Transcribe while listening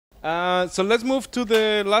So let's move to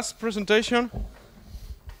the last presentation.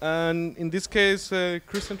 And in this case,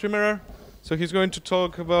 Christian Trimmerer. So he's going to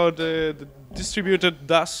talk about the distributed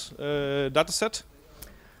DASH dataset.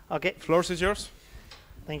 Okay. Floor is yours.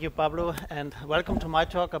 Thank you, Pablo, and welcome to my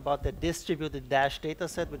talk about the distributed DASH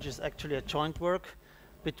dataset, which is actually a joint work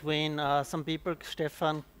between some people,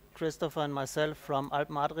 Stefan, Christopher, and myself from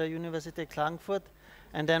Alpen Adria University, Klagenfurt,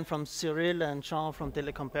 and then from Cyril and Jean from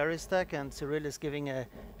Telecom Paris Tech, and Cyril is giving a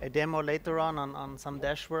demo later on some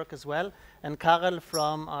DASH work as well, and Karel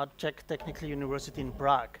from Czech Technical University in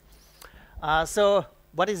Prague. So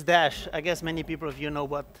what is DASH? I guess many people of you know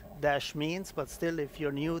what DASH means, but still, if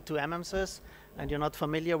you're new to MMSYS and you're not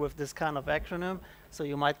familiar with this kind of acronym, so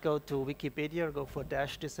you might go to Wikipedia or go for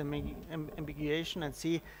DASH disambiguation and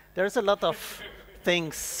see there's a lot of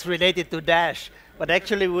things related to DASH, but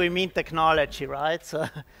actually we mean technology, right? So,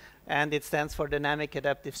 and it stands for Dynamic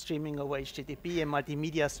Adaptive Streaming over HTTP, a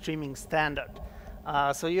multimedia streaming standard.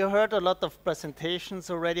 So you heard a lot of presentations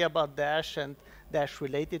already about DASH and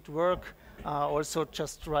DASH-related work. Also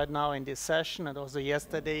just right now in this session, and also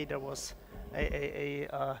yesterday there was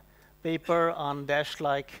a paper on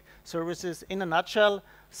DASH-like services. In a nutshell,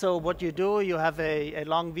 so what you do, you have a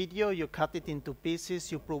long video, you cut it into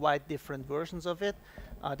pieces, you provide different versions of it.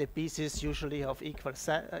 The pieces usually of equal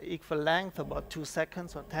length, about 2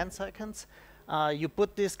 seconds or 10 seconds. You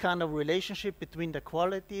put this kind of relationship between the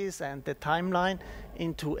qualities and the timeline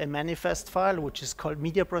into a manifest file, which is called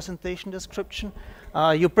media presentation description.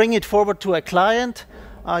 You bring it forward to a client.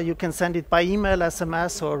 You can send it by email,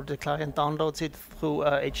 SMS, or the client downloads it through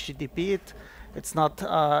HTTP. It's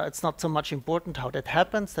not so much important how that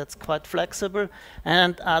happens. That's quite flexible.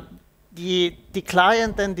 And the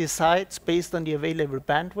client then decides based on the available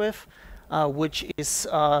bandwidth, which is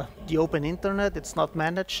the open internet. It's not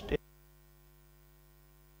managed.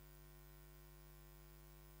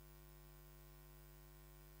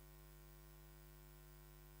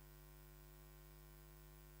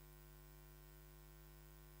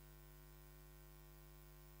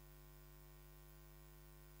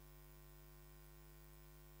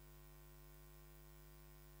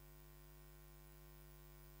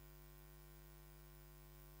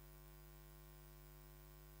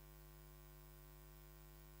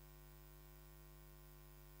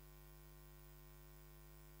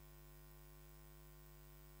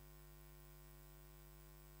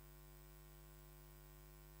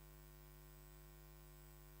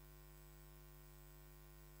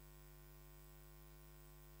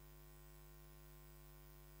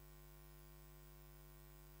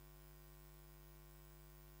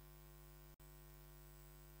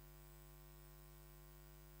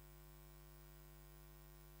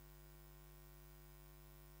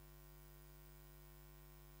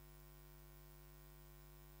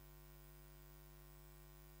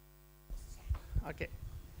 Okay.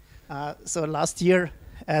 So last year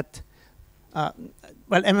at, well,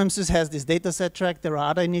 MMSYS has this dataset track. There are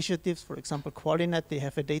other initiatives, for example, Qualinet. They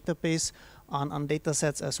have a database on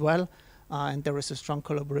datasets as well. And there is a strong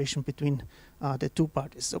collaboration between the two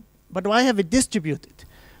parties. So, but why have it distributed?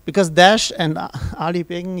 Because DASH, and Ali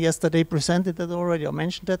Begen yesterday presented that already, or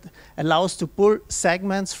mentioned that, allows to pull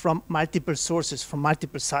segments from multiple sources, from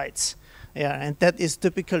multiple sites. Yeah, and that is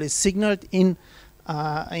typically signaled in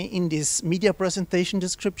this media presentation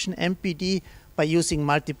description, MPD, by using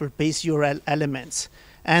multiple base URL elements.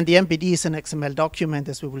 And the MPD is an XML document,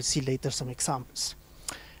 as we will see later some examples.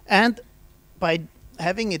 And by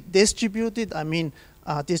having it distributed, I mean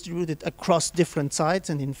distributed across different sites.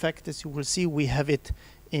 And in fact, as you will see, we have it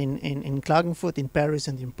in Klagenfurt, in Paris,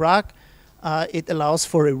 and in Prague. It allows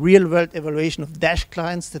for a real-world evaluation of DASH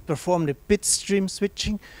clients that perform the bit stream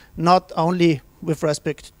switching, not only with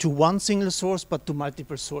respect to one single source, but to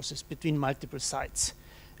multiple sources between multiple sites.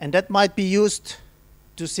 And that might be used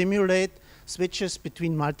to simulate switches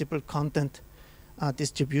between multiple content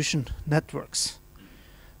distribution networks.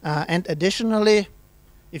 And additionally,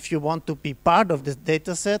 if you want to be part of this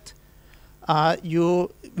data set,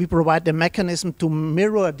 we provide the mechanism to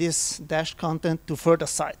mirror this DASH content to further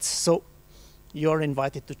sites. So you're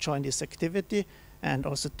invited to join this activity and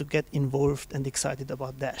also to get involved and excited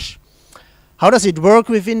about DASH. How does it work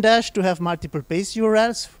within DASH to have multiple base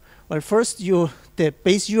URLs? Well, first, the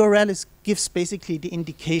base URL gives basically the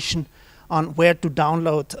indication on where to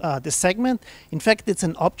download the segment. In fact, it's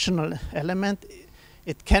an optional element.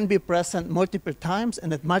 It can be present multiple times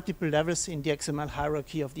and at multiple levels in the XML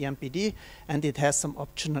hierarchy of the MPD, and it has some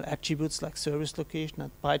optional attributes like service location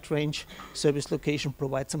and byte range. Service location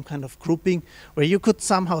provides some kind of grouping where you could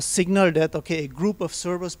somehow signal that, okay, a group of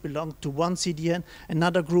servers belong to one CDN,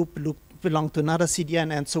 another group belong to another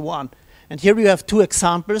CDN, and so on. And here you have two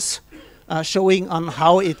examples showing on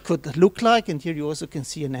how it could look like. And here you also can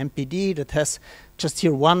see an MPD that has just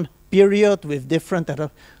here one period with different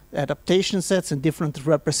adaptation sets and different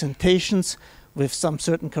representations with some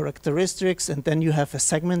certain characteristics. And then you have a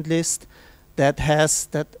segment list that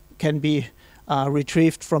can be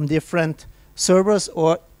retrieved from different servers,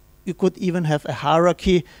 or you could even have a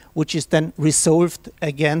hierarchy which is then resolved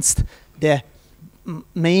against the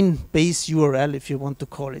main base URL, if you want to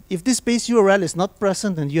call it. If this base URL is not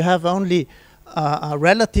present and you have only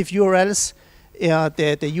relative URLs,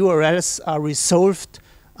 the URLs are resolved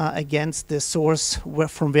against the source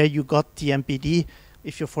from where you got the MPD,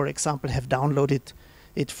 if you, for example, have downloaded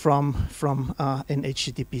it from an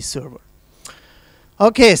HTTP server.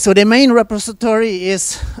 Okay, so the main repository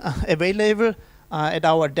is available at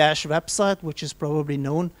our Dash website, which is probably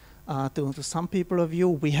known to some people of you.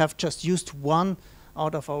 We have just used one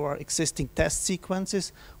out of our existing test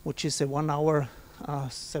sequences, which is a 1 hour,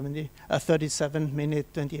 37 minute,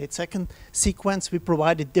 28 second sequence. We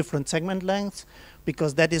provided different segment lengths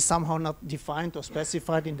because that is somehow not defined or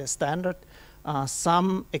specified in the standard.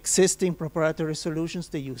 Some existing proprietary solutions,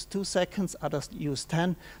 they use 2 seconds, others use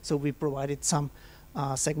 10. So we provided some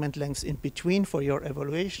segment lengths in between for your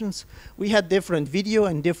evaluations. We had different video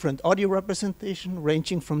and different audio representation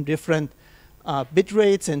ranging from different bit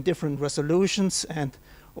rates and different resolutions, and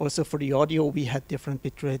also for the audio we had different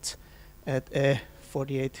bit rates at a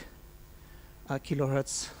 48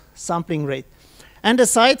 kilohertz sampling rate. And the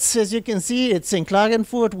sites, as you can see, it's in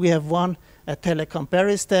Klagenfurt. We have one at Telekom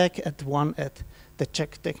Paris-Tech and one at the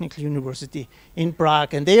Czech Technical University in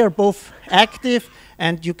Prague. And they are both active,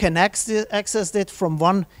 and you can access it from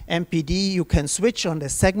one MPD. You can switch on the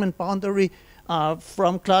segment boundary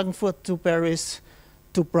from Klagenfurt to Paris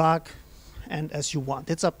to Prague, and as you want.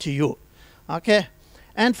 It's up to you. Okay.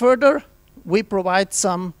 And further, we provide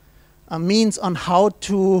some means on how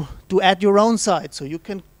to add your own site. So you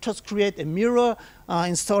can just create a mirror,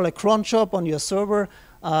 install a cron job on your server,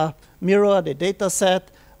 mirror the data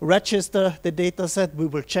set, register the data set. We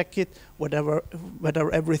will check it,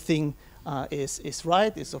 whether everything is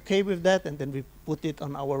right, is okay with that, and then we put it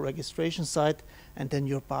on our registration site, and then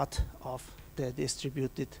you're part of the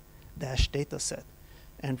distributed Dash data set.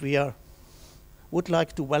 And we would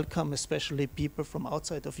like to welcome especially people from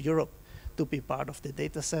outside of Europe to be part of the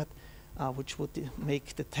data set, which would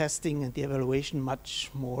make the testing and the evaluation much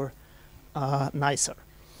more nicer.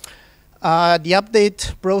 The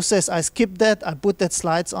update process, I skipped that. I put that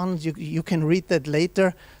slides on. You can read that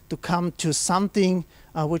later to come to something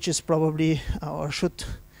which is probably or should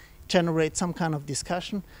generate some kind of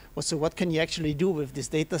discussion. Well, so what can you actually do with this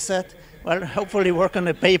data set? Well, hopefully work on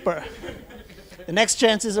a paper. The next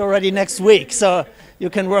chance is already next week, so you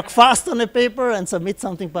can work fast on a paper and submit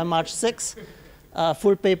something by March 6th.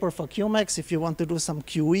 Full paper for QMAX if you want to do some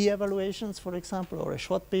QE evaluations, for example, or a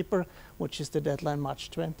short paper, which is the deadline March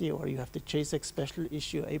 20, or you have the JSEC special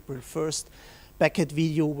issue April 1st. Packet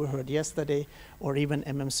video we heard yesterday, or even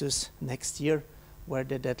MMSYS next year, where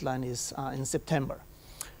the deadline is in September.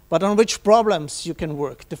 But on which problems you can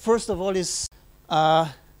work? The first of all is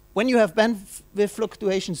when you have bandwidth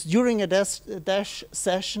fluctuations during a Dash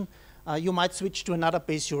session, you might switch to another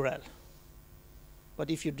base URL. But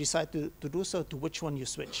if you decide to do so, to which one you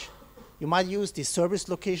switch? You might use the service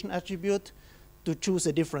location attribute to choose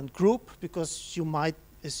a different group, because you might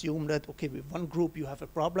assume that, okay, with one group you have a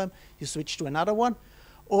problem, you switch to another one.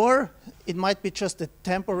 Or it might be just a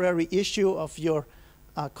temporary issue of your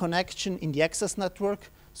connection in the access network,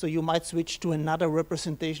 so you might switch to another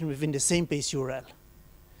representation within the same base URL.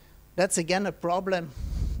 That's again a problem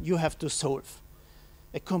you have to solve.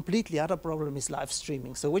 A completely other problem is live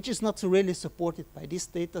streaming, so which is not really supported by this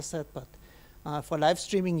data set, but for live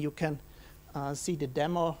streaming you can see the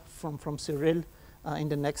demo from Cyril in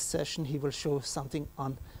the next session. He will show something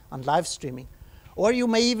on live streaming. Or you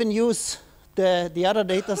may even use the other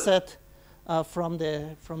data set from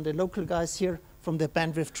the local guys here, from the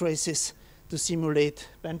bandwidth traces, to simulate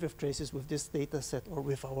bandwidth traces with this data set or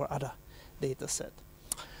with our other data set.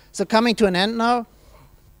 So coming to an end now,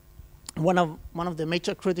 one of the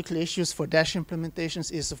major critical issues for Dash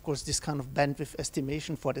implementations is, of course, this kind of bandwidth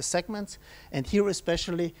estimation for the segments. And here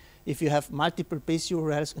especially, if you have multiple base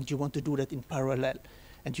URLs and you want to do that in parallel,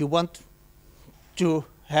 and you want to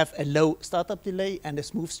have a low startup delay and a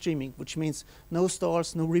smooth streaming, which means no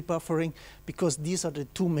stalls, no rebuffering, because these are the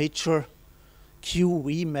two major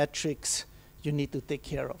QE metrics you need to take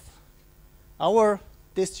care of. Our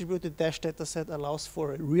distributed Dash dataset allows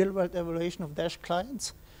for a real-world evaluation of Dash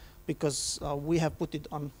clients, because we have put it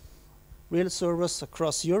on real servers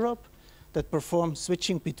across Europe that perform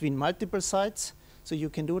switching between multiple sites. So you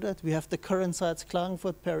can do that. We have the current sites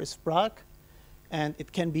Klagenfurt, Paris, Prague, and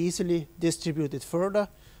it can be easily distributed further,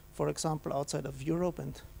 for example, outside of Europe,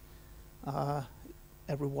 and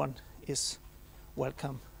everyone is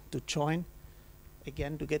welcome to join,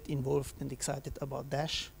 again, to get involved and excited about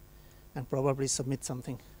Dash, and probably submit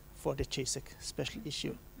something for the JSEC special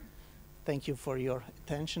issue. Thank you for your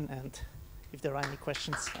attention, and if there are any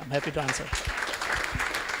questions, I'm happy to answer.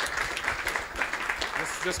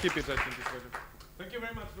 Just keep it, I think it's better. Thank you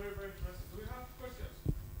very much, very, very interesting. Do we have questions?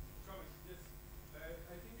 Comments? Yes.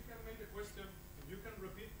 I think you can make a question. If you can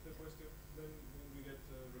repeat the question, then we get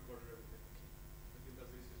recorded everything. I think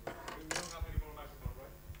that's the easiest way. We don't have any more microphone,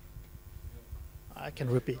 right? Yeah. I can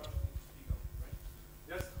repeat.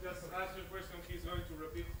 Just ask your question. He's going to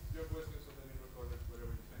repeat your question so then you record it,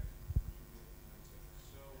 whatever you think.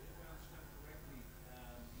 So, if I understand correctly, the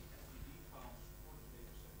MPEG files for the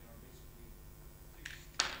dataset, they are basically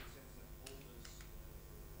fixed datasets that all this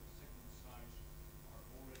segment size are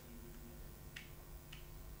already within.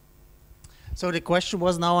 So the question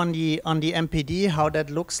was now on the MPD, how that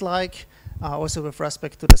looks like, also with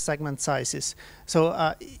respect to the segment sizes.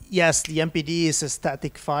 So yes, the MPD is a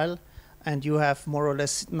static file, and you have more or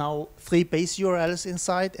less now 3 base URLs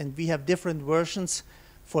inside, and we have different versions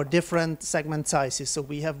for different segment sizes. So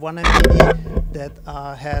we have one MPD that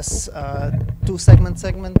has 2 second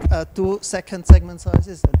segment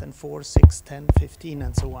sizes, and then 4, 6, 10, 15,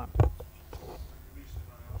 and so on.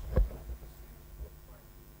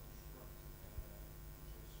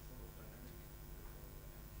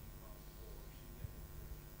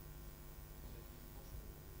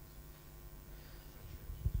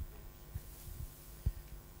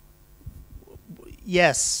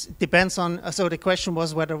 Yes, it depends on. So the question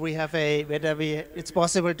was whether we have it's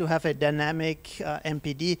possible to have a dynamic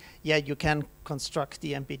MPD. Yeah, you can construct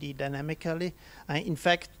the MPD dynamically. In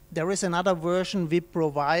fact, there is another version we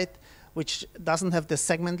provide which doesn't have the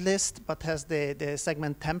segment list but has the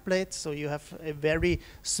segment template. So you have a very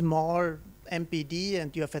small MPD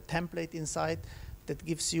and you have a template inside that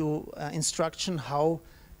gives you instruction how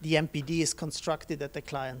the MPD is constructed at the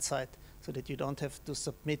client side, so that you don't have to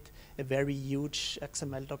submit a very huge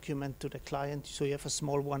XML document to the client. So you have a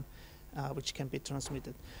small one which can be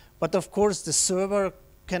transmitted. But of course, the server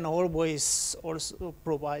can always also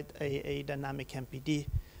provide a dynamic MPD,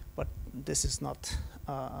 but this is not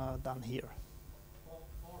done here. Or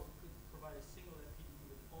we could provide a single MPD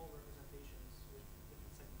with all representations with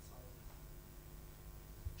different segment sizes.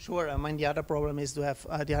 Sure. I mean, the other problem is to have,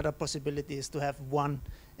 the other possibility is to have one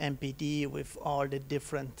MPD with all the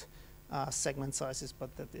different segment sizes,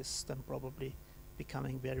 but that is then probably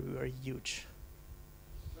becoming very, very huge.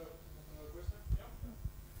 Another question? Yeah.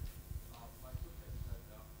 My question is that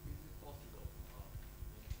is it possible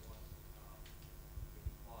in one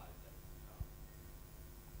file that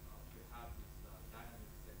you have this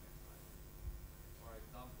dynamic segment size? For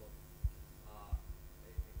example, a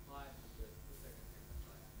client with a 2-second segment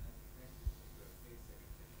size and then next to it a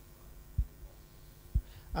 8-second segment size. Is it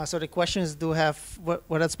possible? So the question is,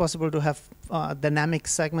 whether it's possible to have dynamic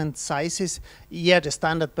segment sizes. Yeah, the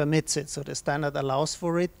standard permits it, so the standard allows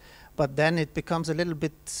for it, but then it becomes a little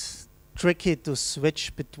bit tricky to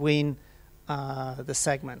switch between the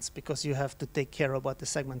segments, because you have to take care about the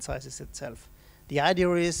segment sizes itself. The idea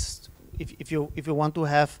is, if you want to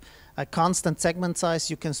have a constant segment size,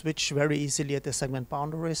 you can switch very easily at the segment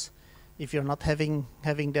boundaries. If you're not having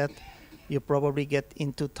that, you probably get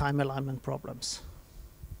into time alignment problems.